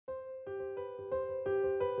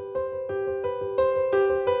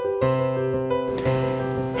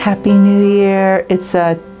Happy New Year. It's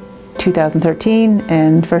 2013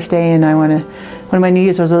 and first day, and one of my New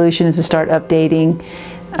Year's resolution is to start updating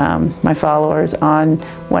my followers on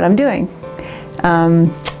what I'm doing.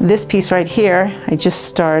 This piece right here, I just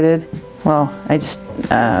started, well, I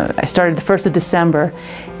started the 1st of December,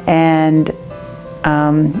 and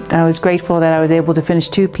I was grateful that I was able to finish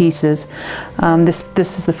 2 pieces. This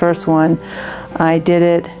is the first one. I did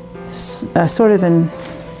it sort of in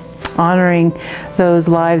honoring those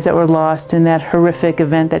lives that were lost in that horrific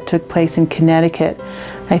event that took place in Connecticut.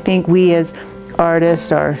 I think we as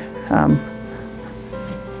artists, or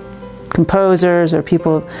composers, or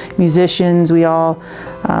people, musicians, we all,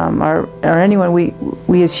 or anyone,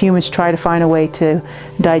 we as humans try to find a way to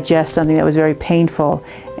digest something that was very painful,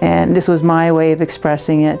 and this was my way of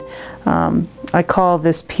expressing it. I call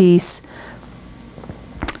this piece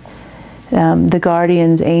The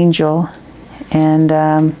Guardian's Angel,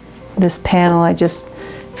 and this panel I just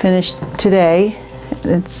finished today.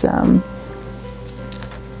 It's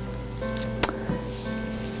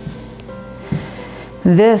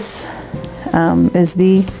this is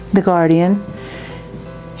the Guardian.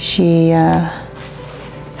 She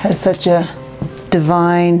has such a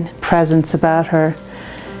divine presence about her.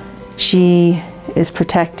 She is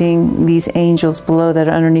protecting these angels below that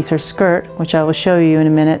are underneath her skirt, which I will show you in a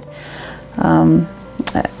minute.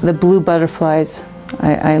 The blue butterflies,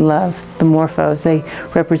 I love the morphos. They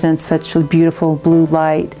represent such a beautiful blue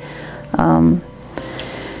light.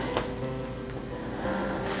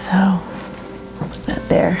 So put that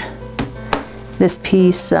there. This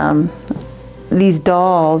piece, these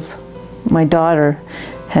dolls, my daughter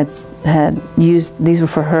had used. These were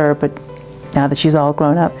for her, but now that she's all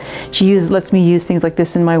grown up, she lets me use things like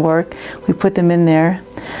this in my work. We put them in there,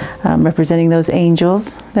 representing those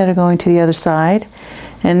angels that are going to the other side.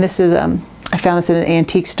 And this is, I found this in an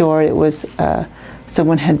antique store. It was,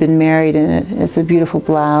 someone had been married in it. It's a beautiful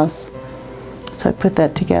blouse. So I put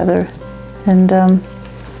that together and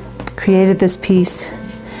created this piece.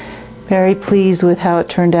 Very pleased with how it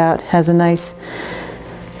turned out. Has a nice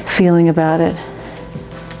feeling about it.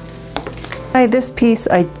 This piece,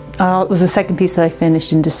 it was the second piece that I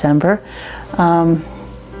finished in December.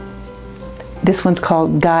 This one's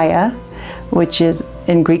called Gaia, which is,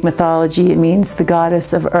 in Greek mythology, it means the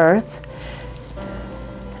goddess of earth.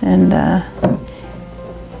 And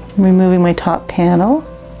removing my top panel,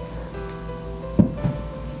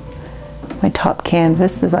 my top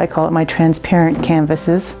canvas, as I call it, my transparent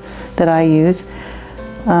canvases that I use.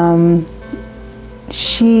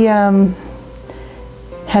 She has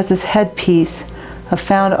this headpiece of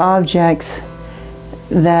found objects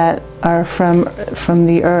that are from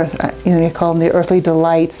the earth. You know, they call them the earthly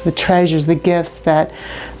delights, the treasures, the gifts that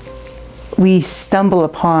we stumble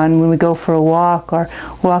upon when we go for a walk or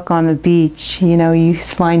walk on the beach. You know, you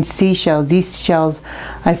find seashells. These shells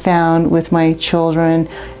I found with my children,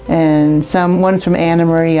 and one's from Anna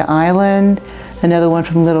Maria Island, another one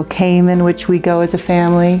from Little Cayman, which we go as a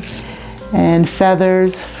family, and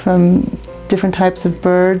feathers from different types of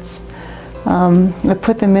birds. I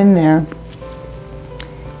put them in there,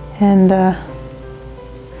 and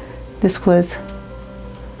this was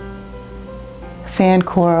fan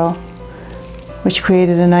coral, which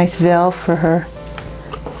created a nice veil for her.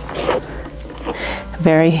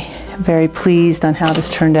 Very, very pleased on how this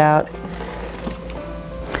turned out.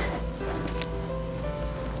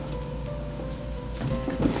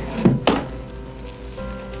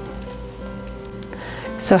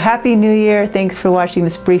 So Happy New Year. Thanks for watching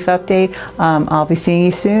this brief update. I'll be seeing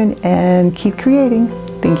you soon, and keep creating.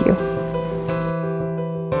 Thank you.